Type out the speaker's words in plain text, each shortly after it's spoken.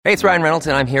Hey, it's Ryan Reynolds,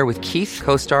 and I'm here with Keith,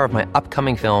 co-star of my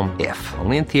upcoming film, If,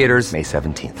 only in theaters May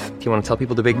 17th. Do you want to tell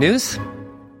people the big news?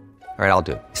 All right, I'll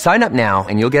do it. Sign up now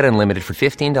and you'll get unlimited for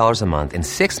 $15 a month and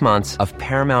 6 months of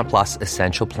Paramount Plus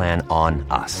Essential Plan on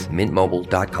us.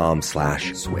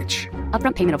 MintMobile.com/switch.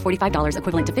 Upfront payment of $45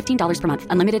 equivalent to $15 per month.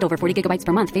 Unlimited over 40 gigabytes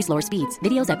per month. Face lower speeds.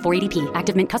 Videos at 480p.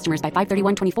 Active Mint customers by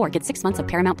 531.24 get 6 months of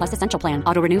Paramount Plus Essential Plan.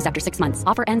 Auto renews after 6 months.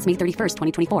 Offer ends May 31st,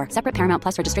 2024. Separate Paramount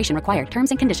Plus registration required. Terms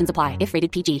and conditions apply if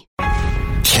rated PG.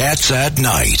 Cats at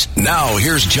Night. Now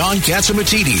here's John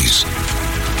Catsimatidis.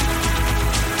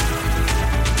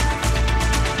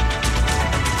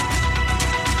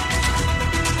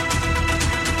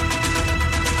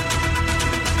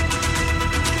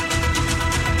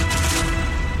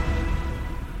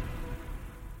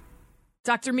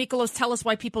 Dr. Michalos, tell us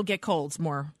why people get colds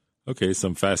more. Okay,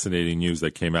 some fascinating news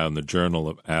that came out in the Journal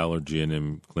of Allergy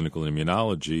and Clinical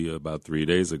Immunology about 3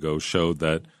 days ago showed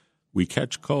that we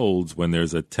catch colds when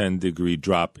there's a 10-degree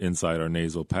drop inside our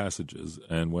nasal passages.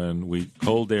 And when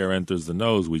cold air enters the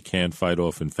nose, we can't fight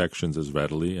off infections as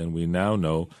readily. And we now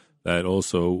know that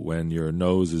also when your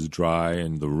nose is dry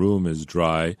and the room is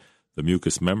dry, the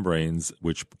mucous membranes,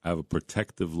 which have a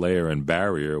protective layer and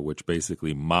barrier, which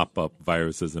basically mop up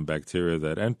viruses and bacteria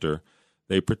that enter,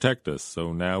 they protect us.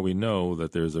 So now we know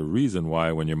that there's a reason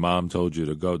why when your mom told you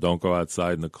to don't go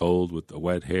outside in the cold with the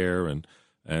wet hair, and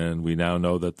we now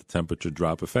know that the temperature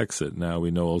drop affects it. Now we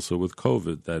know also with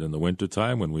COVID that in the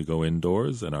wintertime when we go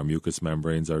indoors and our mucous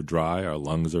membranes are dry, our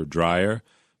lungs are drier,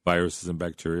 viruses and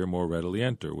bacteria more readily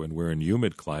enter. When we're in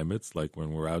humid climates, like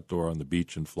when we're outdoor on the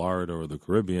beach in Florida or the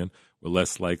Caribbean, we're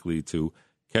less likely to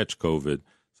catch COVID.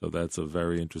 So that's a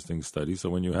very interesting study.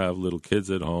 So when you have little kids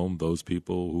at home, those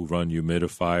people who run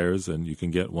humidifiers, and you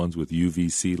can get ones with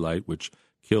UVC light, which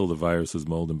kill the viruses,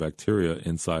 mold, and bacteria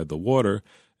inside the water,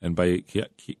 and by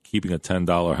keeping a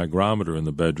 $10 hygrometer in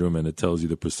the bedroom and it tells you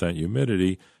the percent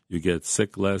humidity, you get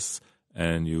sick less,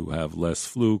 and you have less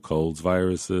flu, colds,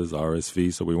 viruses,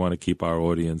 RSV. So we want to keep our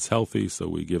audience healthy. So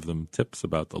we give them tips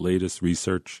about the latest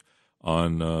research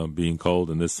on being cold.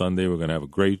 And this Sunday, we're going to have a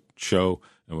great show,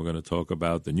 and we're going to talk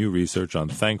about the new research on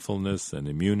thankfulness and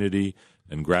immunity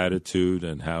and gratitude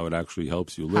and how it actually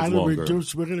helps you live longer.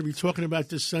 We're going to be talking about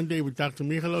this Sunday with Dr.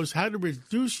 Michalos, how to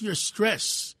reduce your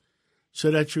stress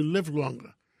so that you live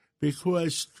longer,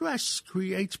 because stress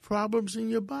creates problems in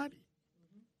your body.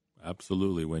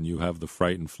 Absolutely. When you have the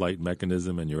fright and flight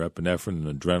mechanism and your epinephrine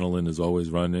and adrenaline is always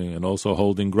running, and also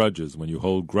holding grudges. When you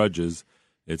hold grudges,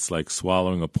 it's like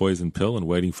swallowing a poison pill and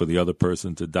waiting for the other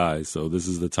person to die. So this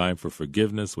is the time for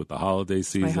forgiveness with the holiday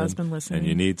season. My husband listening. And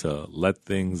you need to let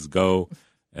things go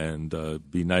and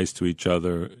be nice to each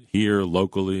other here,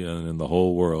 locally, and in the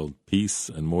whole world. Peace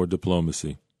and more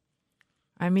diplomacy.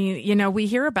 I mean, we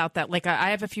hear about that. Like,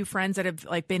 I have a few friends that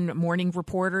have been morning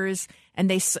reporters, and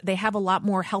they have a lot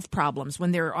more health problems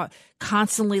when they're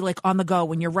constantly on the go,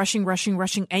 when you're rushing,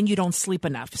 and you don't sleep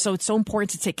enough. So it's so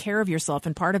important to take care of yourself.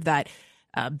 And part of that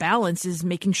balance is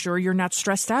making sure you're not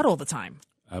stressed out all the time.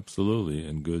 Absolutely.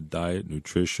 And good diet,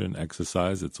 nutrition,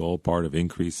 exercise, it's all part of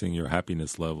increasing your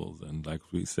happiness levels. And like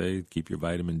we say, keep your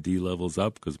vitamin D levels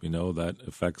up, because we know that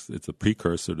it's a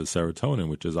precursor to serotonin,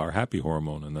 which is our happy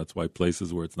hormone. And that's why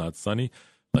places where it's not sunny,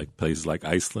 like places like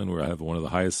Iceland, where I have one of the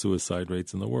highest suicide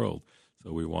rates in the world.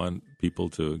 So we want people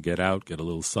to get out, get a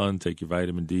little sun, take your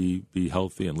vitamin D, be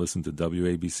healthy, and listen to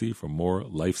WABC for more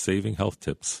life-saving health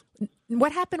tips.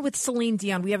 What happened with Celine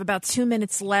Dion? We have about 2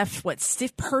 minutes left.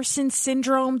 Stiff person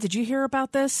syndrome? Did you hear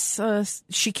about this?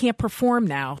 She can't perform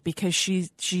now because she's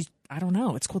I don't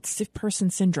know. It's called stiff person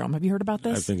syndrome. Have you heard about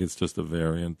this? I think it's just a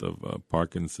variant of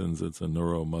Parkinson's. It's a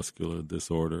neuromuscular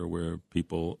disorder where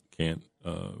people can't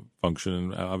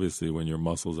function. Obviously, when your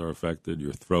muscles are affected,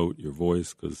 your throat, your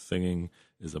voice, because singing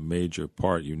is a major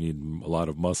part. You need a lot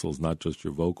of muscles, not just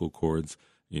your vocal cords.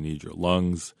 You need your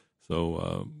lungs.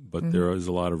 So, but there is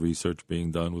a lot of research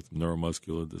being done with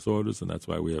neuromuscular disorders, and that's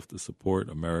why we have to support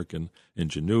American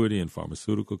ingenuity and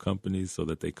pharmaceutical companies so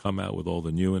that they come out with all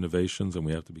the new innovations, and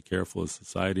we have to be careful as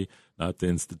society not to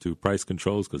institute price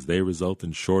controls, because they result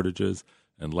in shortages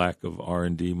and lack of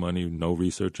R&D money, no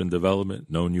research and development,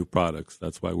 no new products.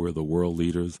 That's why we're the world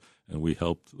leaders, and we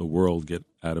helped the world get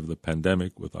out of the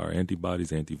pandemic with our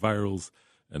antibodies, antivirals,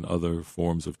 and other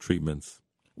forms of treatments.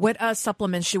 What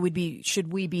supplements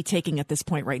should we be taking at this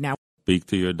point right now? Speak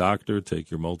to your doctor,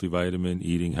 take your multivitamin,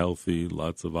 eating healthy,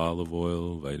 lots of olive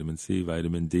oil, vitamin C,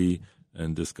 vitamin D,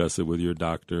 and discuss it with your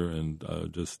doctor, and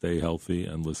just stay healthy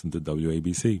and listen to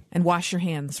WABC. And wash your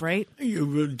hands, right? You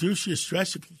reduce your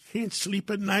stress. If you can't sleep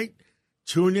at night,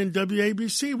 Tune in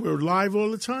WABC. We're live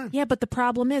all the time. Yeah, but the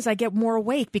problem is I get more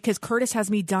awake because Curtis has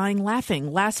me dying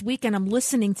laughing. Last weekend I'm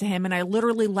listening to him and I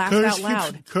literally laughed out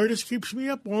loud. Curtis keeps me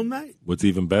up all night. What's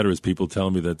even better is people tell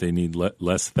me that they need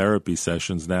less therapy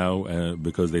sessions now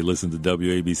because they listen to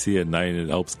WABC at night and it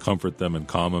helps comfort them and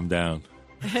calm them down.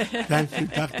 Thank you,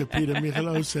 Dr. Peter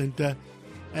Michalos.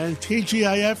 And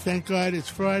TGIF, thank God it's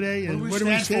Friday. And what do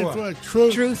we stand for?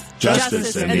 Truth,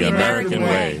 Justice, and the American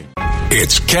way.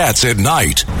 It's Cats at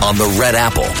Night on the Red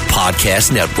Apple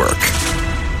Podcast Network.